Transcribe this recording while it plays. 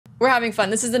We're having fun.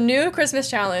 This is the new Christmas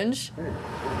challenge.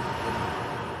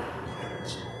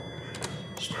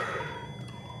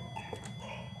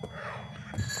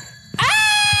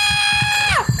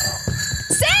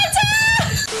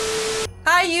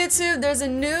 Hi YouTube, there's a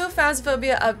new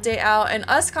Phasmophobia update out and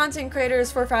us content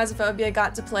creators for Phasmophobia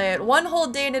got to play it one whole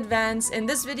day in advance. In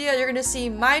this video, you're gonna see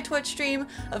my Twitch stream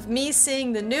of me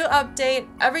seeing the new update,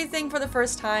 everything for the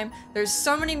first time. There's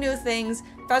so many new things.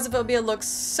 Phasmophobia looks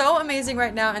so amazing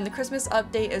right now and the Christmas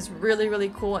update is really, really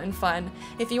cool and fun.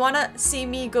 If you wanna see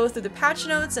me go through the patch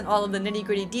notes and all of the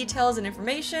nitty-gritty details and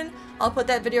information, I'll put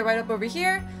that video right up over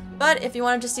here. But if you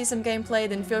want to just see some gameplay,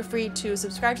 then feel free to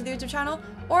subscribe to the YouTube channel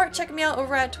or check me out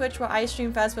over at Twitch where I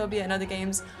stream Phasmophobia and other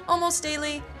games almost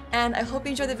daily. And I hope you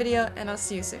enjoy the video and I'll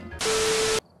see you soon.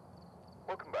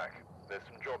 Welcome back. There's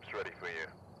some jobs ready for you.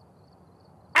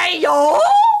 Hey yo!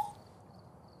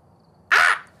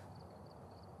 Ah!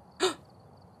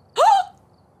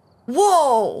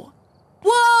 Whoa!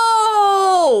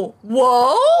 Whoa!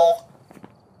 Whoa!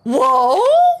 Whoa!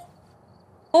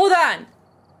 Hold on.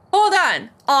 Hold on.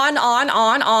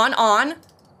 On.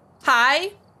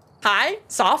 High.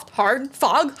 Soft, hard,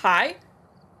 fog, high.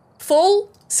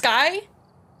 Full, sky.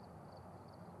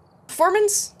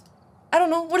 Performance? I don't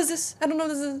know. What is this? I don't know.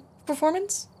 This is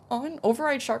performance? On,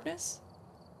 override sharpness?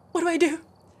 What do I do?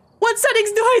 What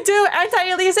settings do I do?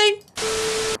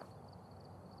 Anti-aliasing?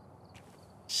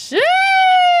 Shit!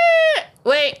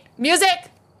 Wait, music!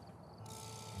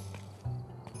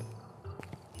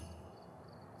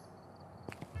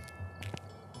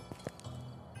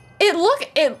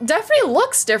 It definitely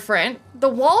looks different. The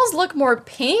walls look more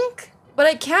pink, but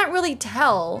I can't really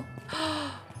tell.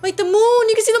 Wait, the moon!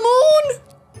 You can see the moon!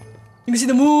 You can see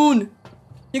the moon!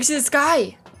 You can see the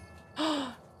sky!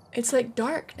 It's like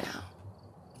dark now.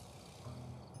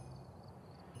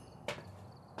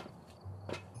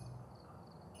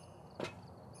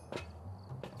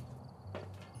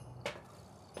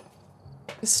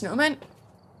 The snowman?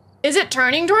 Is it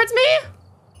turning towards me?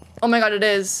 Oh my god, it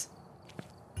is.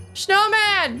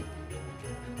 Snowman!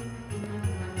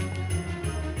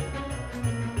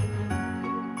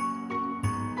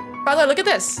 By the way, look at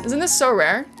this. Isn't this so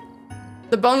rare?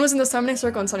 The bone was in the summoning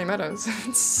circle in Sunny Meadows.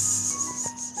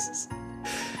 It's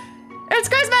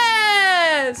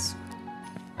Christmas!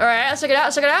 Alright, let's check it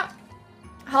out.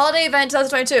 Holiday event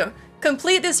 2022.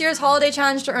 Complete this year's holiday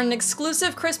challenge to earn an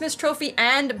exclusive Christmas trophy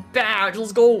and badge.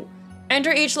 Let's go.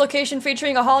 Enter each location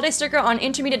featuring a holiday sticker on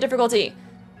intermediate difficulty.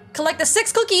 Collect the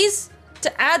 6 cookies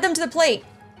to add them to the plate.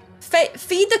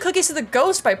 Feed the cookies to the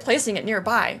ghost by placing it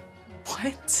nearby.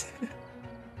 What?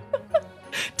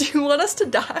 Do you want us to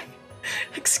die?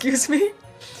 Excuse me?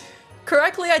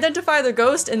 Correctly identify the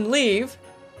ghost and leave.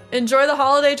 Enjoy the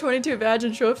holiday 22 badge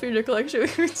and trophy in your collection.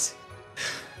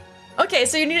 Okay,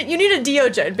 so you need a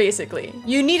Diogen, basically.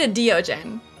 You need a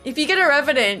Diogen. If you get a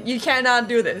Revenant, you cannot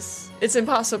do this. It's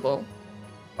impossible.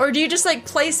 Or do you just like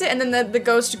place it and then the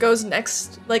ghost goes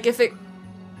next? Like if it,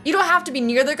 you don't have to be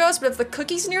near the ghost, but if the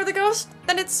cookie's near the ghost,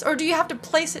 then it's, or do you have to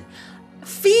place it?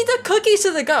 Feed the cookies to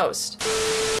the ghost.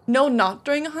 No, not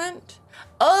during a hunt.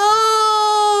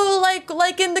 Oh,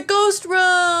 like in the ghost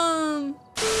room.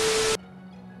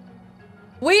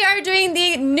 We are doing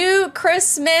the new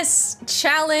Christmas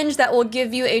challenge that will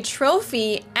give you a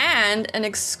trophy and an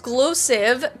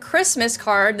exclusive Christmas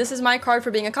card. This is my card for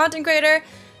being a content creator.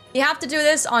 You have to do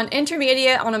this on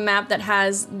intermediate on a map that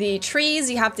has the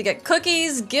trees. You have to get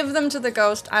cookies, give them to the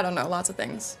ghost. I don't know, lots of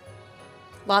things.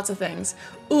 Lots of things.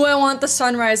 Ooh, I want the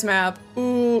sunrise map.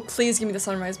 Ooh, please give me the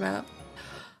sunrise map.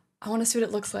 I want to see what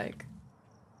it looks like.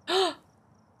 We've arrived.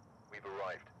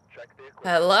 Check the equipment.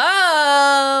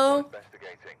 Hello?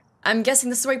 I'm guessing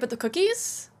this is where you put the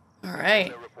cookies? All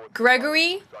right.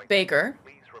 Gregory Baker.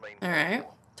 All right.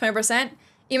 20%.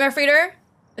 EMF reader.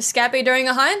 Escape during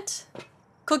a hunt.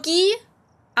 Cookie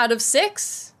out of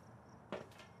 6.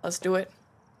 Let's do it.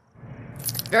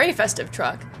 Very festive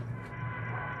truck.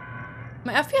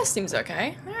 My FPS seems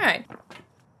okay. All right.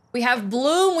 We have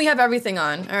bloom. We have everything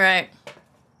on. All right.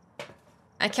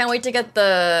 I can't wait to get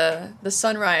the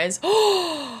sunrise.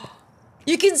 Oh,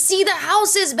 you can see the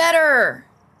houses better.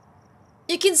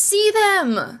 You can see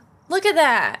them. Look at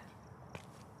that.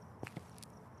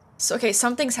 So, okay,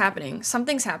 something's happening.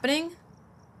 Something's happening.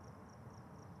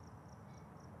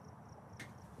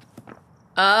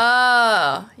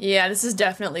 Oh, yeah, this is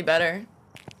definitely better.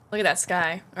 Look at that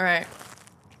sky. All right.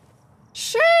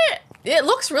 Shit, it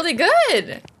looks really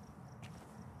good.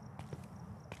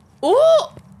 Ooh,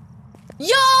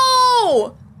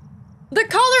 yo, the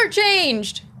color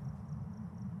changed.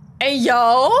 Hey,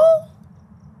 yo.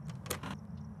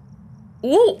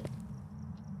 Ooh,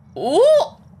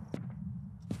 ooh.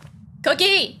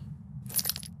 Cookie!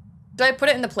 Do I put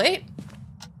it in the plate?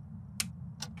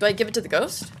 Do I give it to the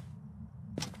ghost?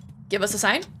 Give us a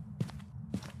sign?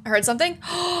 I heard something.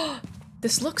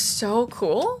 This looks so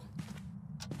cool.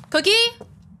 Cookie?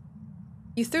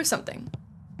 You threw something.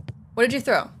 What did you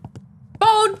throw?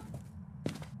 Bone!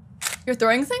 You're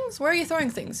throwing things? Where are you throwing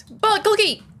things? Bone!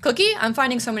 Cookie! Cookie? I'm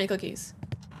finding so many cookies.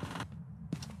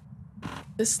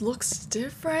 This looks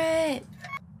different.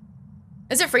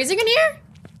 Is it freezing in here?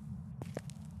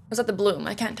 Or is that the bloom?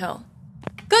 I can't tell.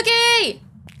 Cookie!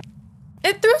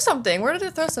 It threw something. Where did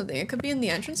it throw something? It could be in the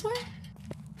entranceway?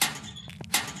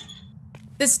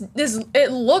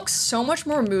 It looks so much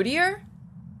more moodier.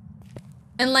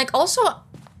 And like also,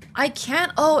 I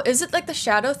can't, oh, is it like the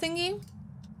shadow thingy?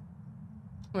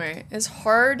 Wait, is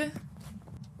hard?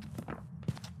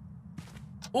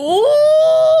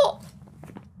 Ooh!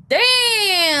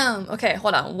 Damn! Okay,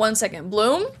 hold on, 1 second.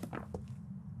 Bloom?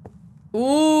 Ooh.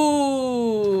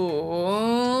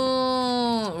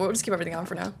 We'll just keep everything on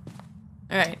for now.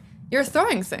 All right, you're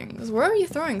throwing things. Where are you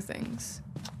throwing things?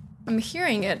 I'm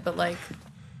hearing it, but like...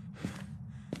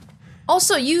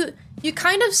 Also, you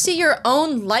kind of see your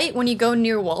own light when you go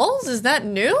near walls? Is that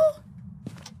new?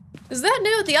 Is that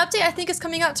new? The update I think is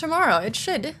coming out tomorrow. It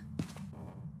should.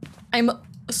 I'm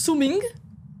assuming.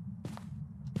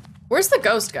 Where's the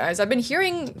ghost, guys? I've been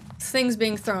hearing things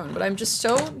being thrown, but I'm just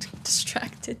so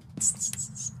distracted.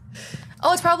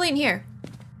 Oh, it's probably in here.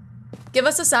 Give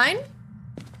us a sign?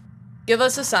 Give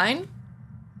us a sign?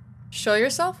 Show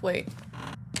yourself? Wait.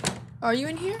 Are you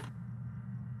in here?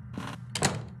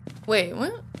 Wait,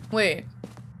 what? Wait.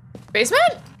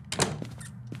 Basement?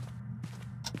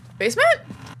 Basement?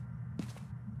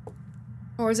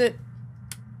 Or is it...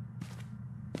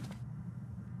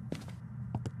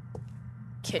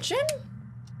 kitchen?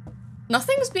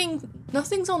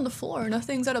 Nothing's on the floor.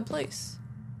 Nothing's out of place.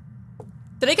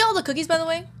 Did I get all the cookies, by the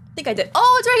way? I think I did.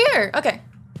 Oh, it's right here. Okay.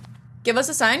 Give us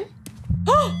a sign.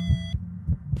 Oh!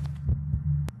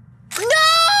 No!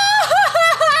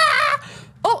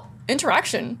 Oh,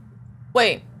 interaction.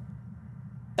 Wait.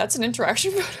 That's an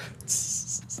interaction photo.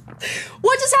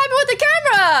 What just happened with the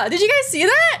camera? Did you guys see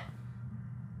that?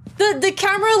 The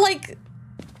camera, like...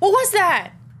 What was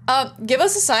that? Give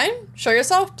us a sign. Show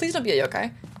yourself. Please don't be a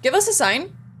yokai. Give us a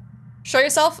sign. Show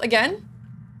yourself again.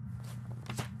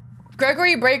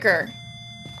 Gregory Breaker.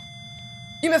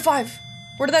 Unit 5.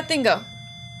 Where did that thing go?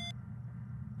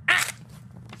 Ah!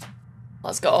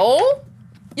 Let's go.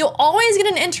 You'll always get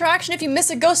an interaction if you miss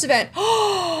a ghost event.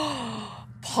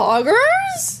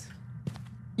 Poggers?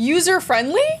 User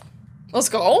friendly? Let's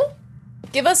go.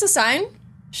 Give us a sign.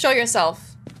 Show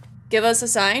yourself. Give us a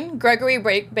sign. Gregory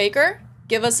Baker.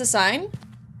 Give us a sign.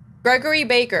 Gregory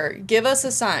Baker. Give us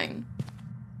a sign.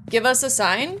 Give us a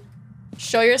sign.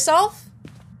 Show yourself.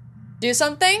 Do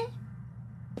something.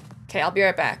 Okay, I'll be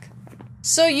right back.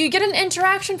 So you get an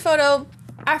interaction photo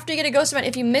after you get a ghost event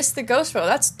if you miss the ghost photo.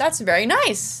 That's very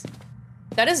nice.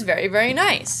 That is very, very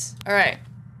nice. All right.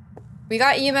 We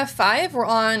got EMF 5. We're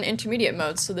on intermediate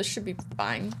mode, so this should be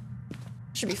fine.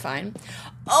 Should be fine.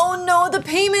 Oh no, the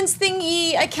payments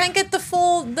thingy. I can't get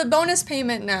the bonus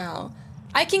payment now.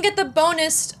 I can get the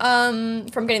bonus from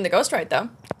getting the ghost right though.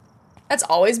 That's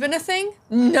always been a thing.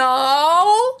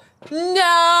 No,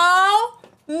 no,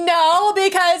 no,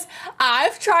 because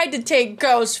I've tried to take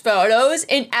ghost photos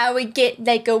and I would get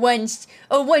like a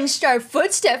one-star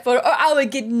footstep photo, or I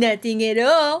would get nothing at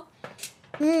all.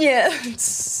 Yeah.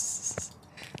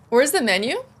 Where's the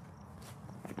menu?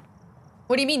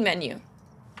 What do you mean menu?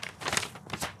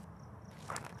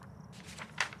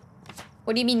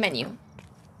 What do you mean menu?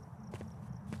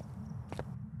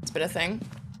 It's been a thing.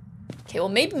 Okay, well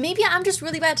maybe I'm just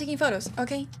really bad at taking photos,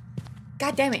 okay?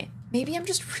 God damn it. Maybe I'm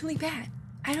just really bad.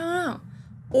 I don't know.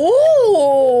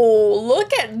 Oh,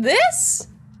 look at this.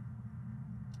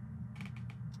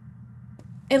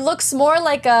 It looks more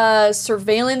like a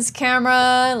surveillance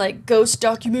camera, like ghost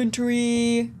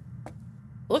documentary.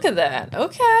 Look at that.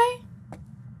 Okay.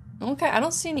 Okay, I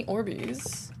don't see any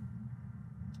Orbeez.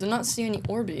 Do not see any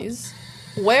Orbeez.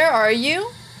 Where are you?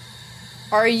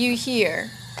 Are you here?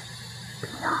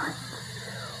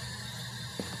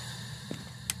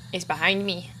 It's behind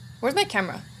me. Where's my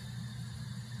camera?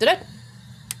 Did I?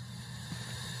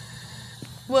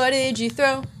 What did you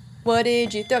throw? What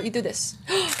did you throw? You do this.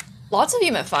 Lots of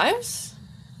EMF 5s?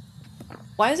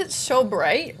 Why is it so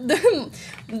bright?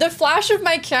 The flash of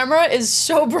my camera is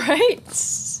so bright.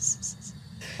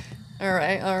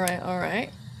 Alright, alright,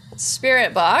 alright.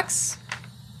 Spirit box.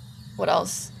 What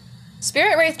else?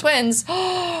 Spirit Wraith Twins.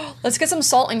 Let's get some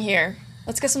salt in here.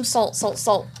 Let's get some salt, salt,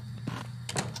 salt.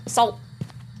 Salt.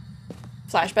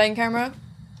 Flashbang camera.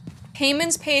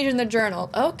 Payments page in the journal.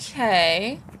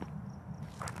 Okay.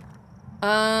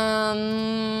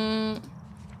 Oh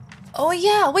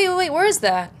yeah, wait, where is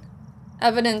that?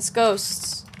 Evidence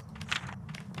ghosts.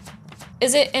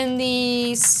 Is it in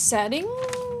the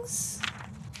settings?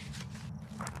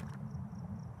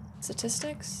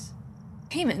 Statistics?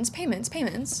 Payments. It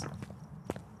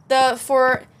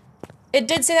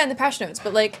did say that in the patch notes,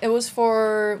 but like, was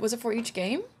it for each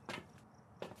game?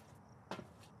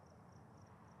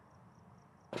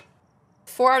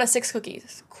 4 out of 6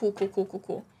 cookies. Cool.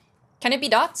 Can it be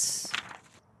dots?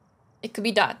 It could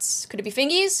be dots. Could it be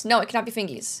fingies? No, it cannot be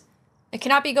fingies. It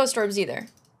cannot be ghost orbs either.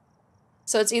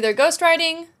 So it's either ghost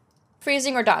riding,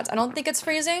 freezing, or dots. I don't think it's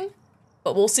freezing,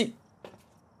 but we'll see.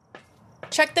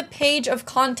 Check the page of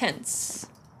contents.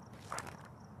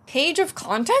 Page of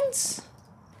contents?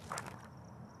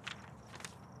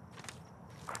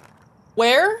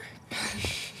 Where?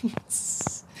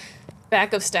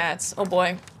 Back of stats. Oh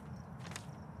boy.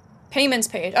 Payments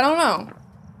page. I don't know.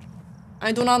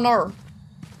 I do not know.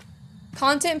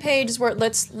 Content page is where it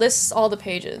lists all the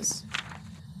pages.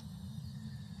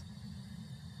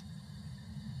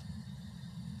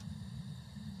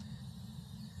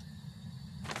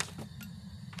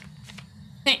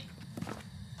 Hey.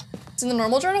 It's in the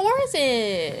normal journal? Where is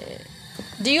it?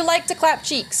 Do you like to clap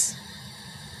cheeks?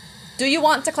 Do you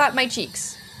want to clap my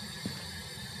cheeks?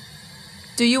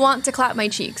 Do you want to clap my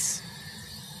cheeks?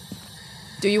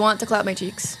 Do you want to clap my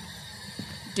cheeks?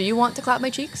 Do you want to clap my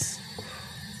cheeks?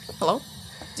 Hello?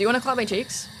 Do you want to clap my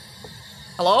cheeks?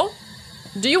 Hello?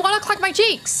 Do you want to clap my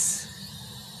cheeks?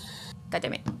 God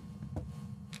damn it.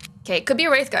 Okay, could be a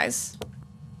wraith, guys.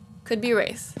 Could be a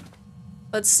wraith.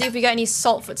 Let's see if we got any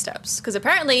salt footsteps. Because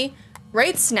apparently,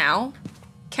 wraiths now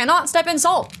cannot step in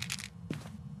salt.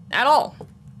 At all.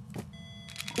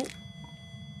 Ooh.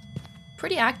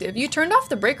 Pretty active. You turned off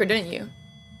the breaker, didn't you?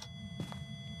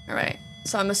 Alright.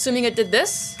 So I'm assuming it did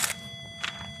this.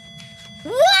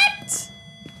 What?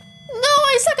 No,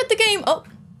 I suck at the game. Oh.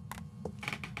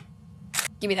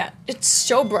 Give me that. It's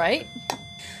so bright.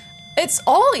 It's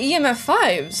all EMF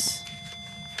 5s.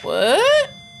 What?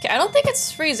 Okay, I don't think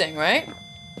it's freezing, right?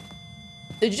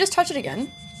 Did you just touch it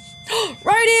again?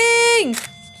 Writing!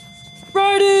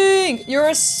 Writing! You're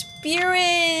a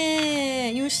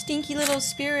spirit! You stinky little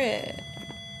spirit.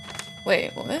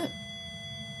 Wait, what?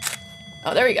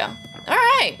 Oh, there we go.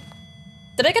 Alright!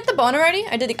 Did I get the bone already?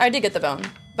 I did get the bone.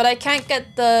 But I can't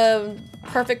get the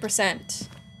perfect percent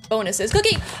bonuses.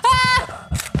 Cookie! Ah!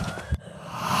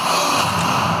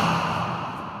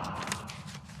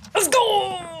 Let's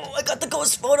go! I got the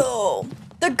ghost photo!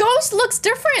 The ghost looks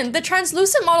different! The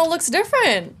translucent model looks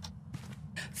different!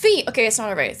 Fee! Okay, it's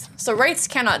not a wraith. So wraiths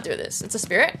cannot do this. It's a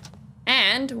spirit.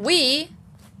 And we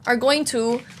are going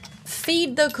to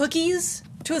feed the cookies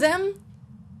to them.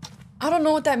 I don't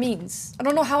know what that means. I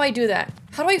don't know how I do that.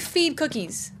 How do I feed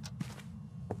cookies?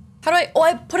 How do I, oh,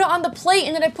 I put it on the plate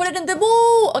and then I put it in the,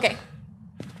 woo! Okay.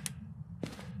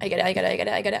 I get it.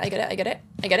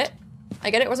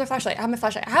 Where's my flashlight? I have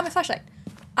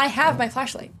my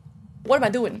flashlight. What am I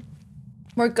doing?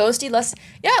 More ghosty, less,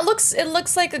 yeah, it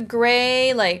looks like a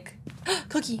gray, like,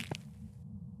 cookie.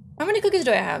 How many cookies do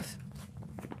I have?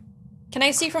 Can I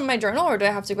see from my journal or do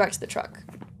I have to go back to the truck?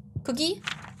 Cookie?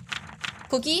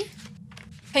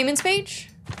 Payments page?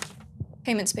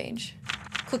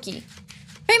 Cookie.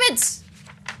 Payments!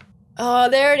 Oh,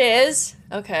 there it is.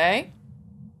 Okay.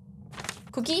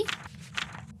 Cookie?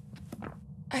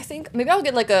 I think, maybe I'll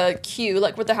get like a cue,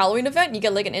 like with the Halloween event, you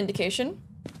get like an indication.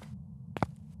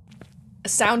 A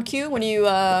sound cue when you,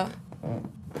 oh,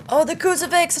 the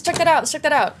crucifix! Let's check that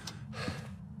out.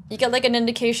 You get like an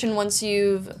indication once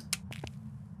you've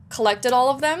collected all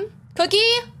of them.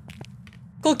 Cookie?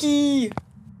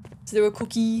 Is there a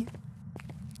cookie?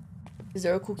 Is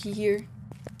there a cookie here?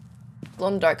 Glow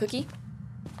in the dark cookie?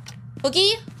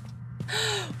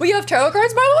 We have tarot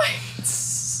cards, by the way?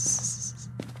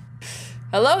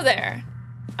 Hello there.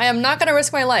 I am not gonna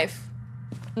risk my life.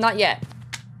 Not yet.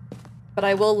 But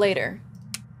I will later.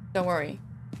 Don't worry.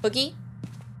 Cookie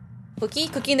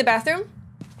in the bathroom?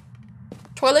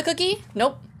 Toilet cookie?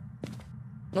 Nope.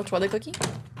 No toilet cookie.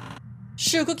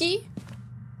 Shoe cookie?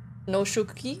 No shoe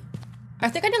cookie. I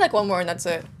think I did like one more and that's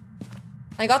it.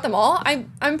 I got them all.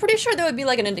 I'm pretty sure there would be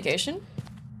like an indication.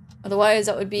 Otherwise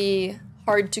that would be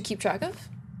hard to keep track of.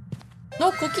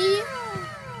 No cookie.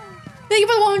 Thank you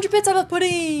for the 100 bits out of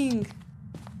pudding.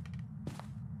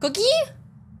 Cookie?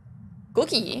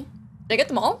 Did I get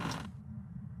them all?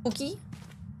 Cookie?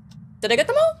 Did I get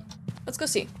them all? Let's go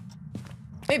see.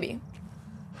 Maybe.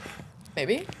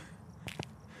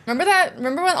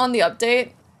 Remember when on the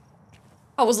update,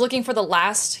 I was looking for the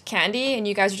last candy and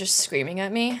you guys were just screaming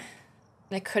at me. And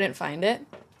I couldn't find it.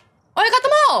 Oh, I got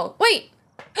them all! Wait!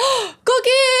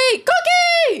 Cookie!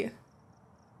 Cookie!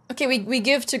 Okay, we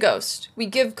give to Ghost. We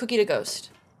give Cookie to Ghost.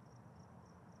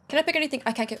 Can I pick anything?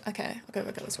 I can't get, okay,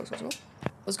 let's go.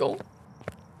 Let's go.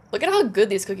 Look at how good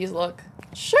these cookies look.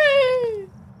 Shee!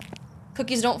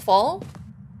 Cookies don't fall.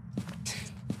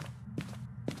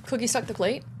 Cookie stuck to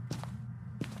plate.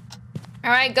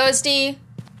 All right, Ghosty.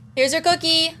 Here's your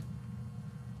cookie.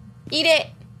 Eat it.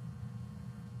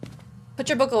 Put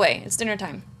your book away. It's dinner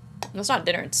time. No, it's not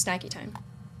dinner. It's snacky time.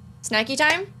 Snacky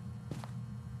time?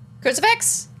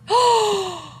 Crucifix?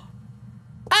 Ow!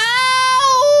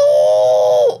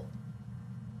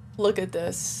 Look at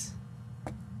this.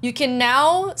 You can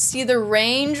now see the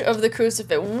range of the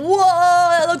crucifix.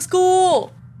 Whoa, that looks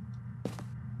cool.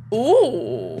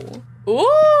 Ooh.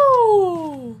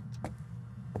 Ooh.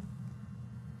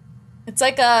 It's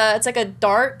like a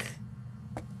dark.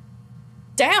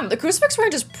 Damn, the crucifix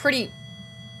range is pretty.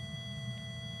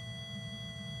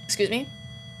 Excuse me?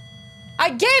 I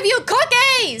gave you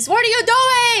cookies! What are you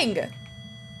doing?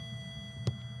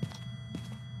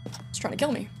 He's trying to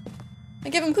kill me. I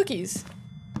gave him cookies.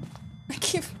 I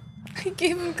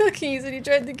gave him cookies and he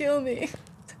tried to kill me.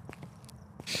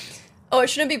 Oh, it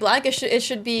shouldn't be black. It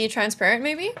should be transparent,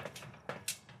 maybe?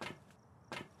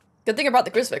 Good thing about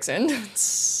the crucifix in.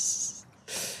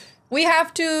 We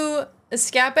have to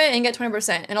escape it and get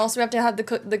 20%. And also we have to have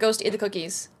the ghost eat the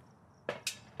cookies.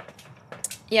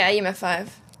 Yeah, EMF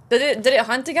 5. Did it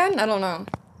hunt again? I don't know.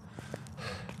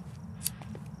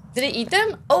 Did it eat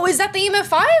them? Oh, is that the EMF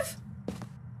 5?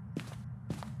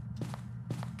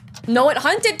 No, it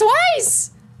hunted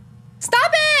twice!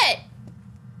 Stop it!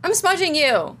 I'm smudging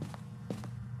you.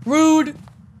 Rude.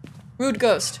 Rude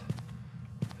ghost.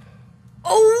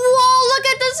 Oh, whoa, look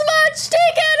at the smudge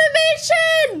stick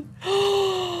animation!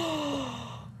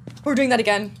 We're doing that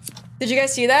again. Did you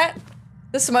guys see that?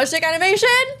 The smudge stick animation?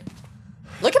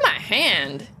 Look at my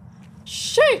hand.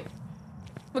 Shit.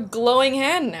 A glowing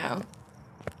hand now.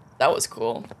 That was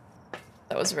cool.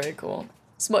 That was very cool.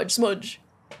 Smudge, smudge.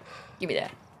 Give me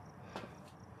that.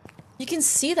 You can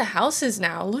see the houses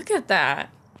now. Look at that.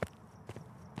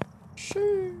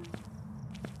 Sure.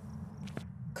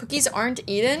 Cookies aren't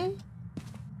eaten?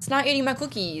 It's not eating my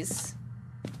cookies.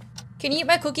 Can you eat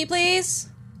my cookie, please?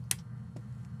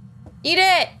 Eat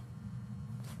it!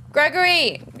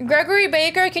 Gregory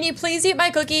Baker, can you please eat my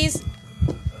cookies?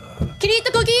 Can you eat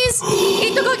the cookies?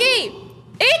 Eat the cookie!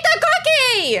 Eat the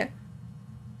cookie!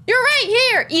 You're right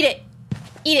here! Eat it.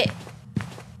 Eat it.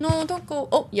 No, don't go.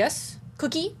 Oh, yes.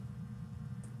 Cookie?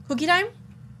 Cookie time?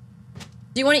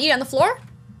 Do you want to eat on the floor?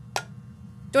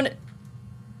 Do you want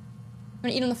to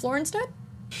eat on the floor instead?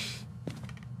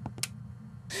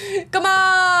 Come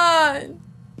on!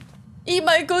 Eat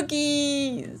my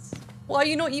cookies! Why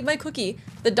you don't eat my cookie?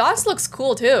 The dots looks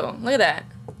cool too. Look at that.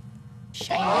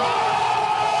 Shiny.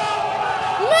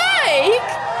 Mike!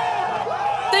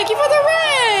 Thank you for the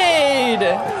raid!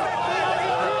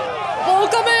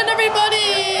 Welcome in,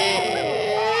 everybody!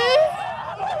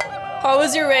 How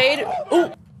was your raid?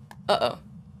 Ooh. Uh-oh.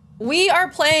 We are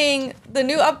playing the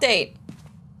new update.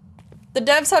 The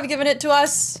devs have given it to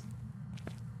us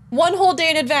 1 whole day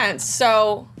in advance,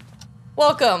 so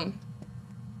welcome.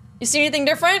 You see anything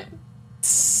different?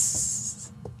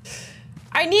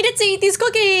 I needed to eat these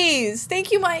cookies!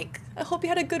 Thank you, Mike. I hope you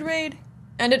had a good raid.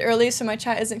 Ended early so my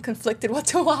chat isn't conflicted what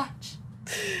to watch.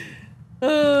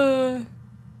 We're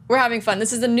having fun.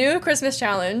 This is the new Christmas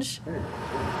challenge.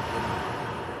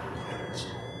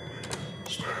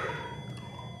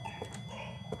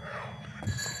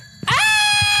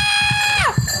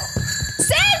 Ah!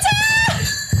 Santa!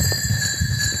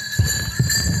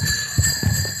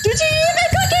 Did you eat my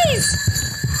cookies?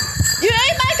 You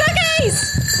ate my cookies!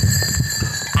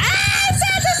 Ah!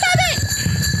 Santa, stop it!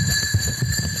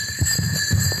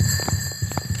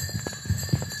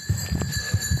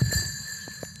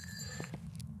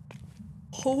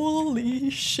 Holy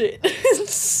shit.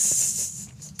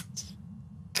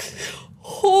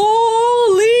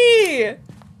 Holy!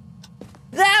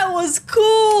 That was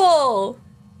cool!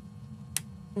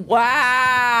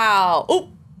 Wow! Oh!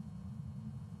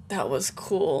 That was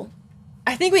cool.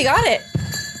 I think we got it.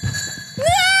 No,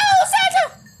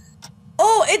 Santa!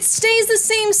 Oh, it stays the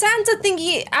same Santa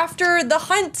thingy after the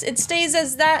hunt. It stays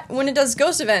as that when it does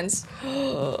ghost events.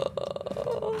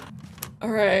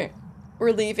 Alright,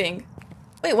 we're leaving.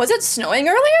 Wait, was it snowing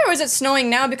earlier or is it snowing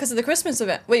now because of the Christmas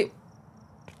event? Wait,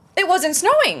 it wasn't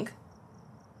snowing.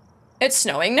 It's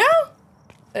snowing now?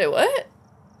 Wait, what?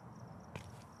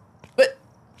 But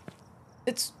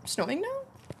it's snowing now?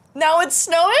 Now it's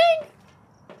snowing?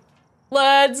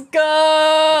 Let's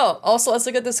go! Also, let's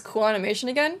look at this cool animation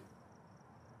again.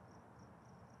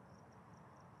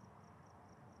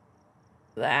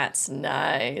 That's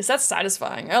nice. That's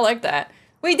satisfying. I like that.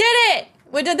 We did it!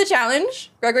 We did the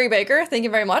challenge. Gregory Baker, thank you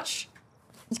very much.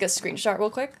 Let's get a screenshot real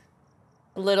quick.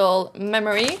 A little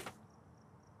memory.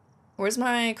 Where's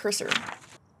my cursor?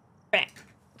 Bam.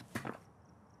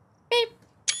 Beep.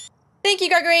 Thank you,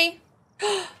 Gregory.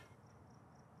 Can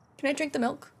I drink the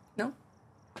milk? No?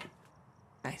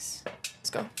 Nice. Let's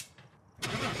go.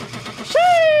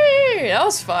 Shee! That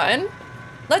was fun.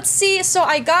 Let's see. So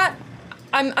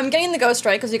I'm getting the ghost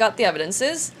right because we got the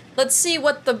evidences. Let's see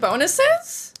what the bonus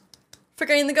is for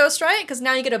getting the ghost right, because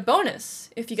now you get a bonus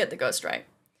if you get the ghost right.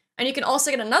 And you can also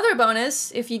get another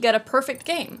bonus if you get a perfect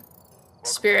game.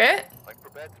 Spirit. I've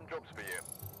prepared some jobs for you.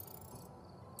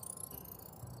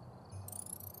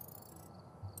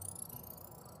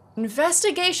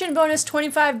 Investigation bonus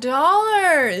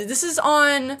 $25. This is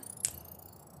on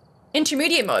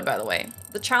intermediate mode, by the way.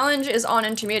 The challenge is on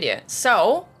intermediate.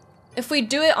 So if we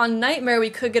do it on nightmare,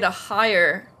 we could get a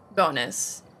higher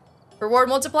bonus. Reward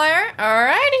multiplier.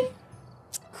 Alrighty.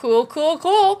 Cool, cool,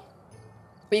 cool.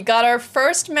 We got our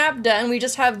first map done. We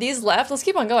just have these left. Let's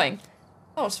keep on going.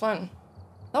 That was fun.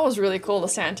 That was really cool, the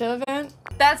Santa event.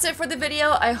 That's it for the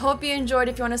video. I hope you enjoyed.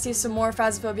 If you want to see some more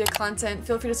Phasmophobia content,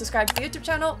 feel free to subscribe to the YouTube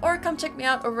channel or come check me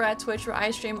out over at Twitch where I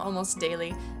stream almost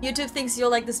daily. YouTube thinks you'll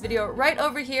like this video right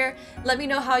over here. Let me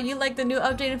know how you like the new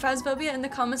update in Phasmophobia in the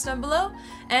comments down below,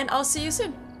 and I'll see you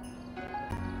soon.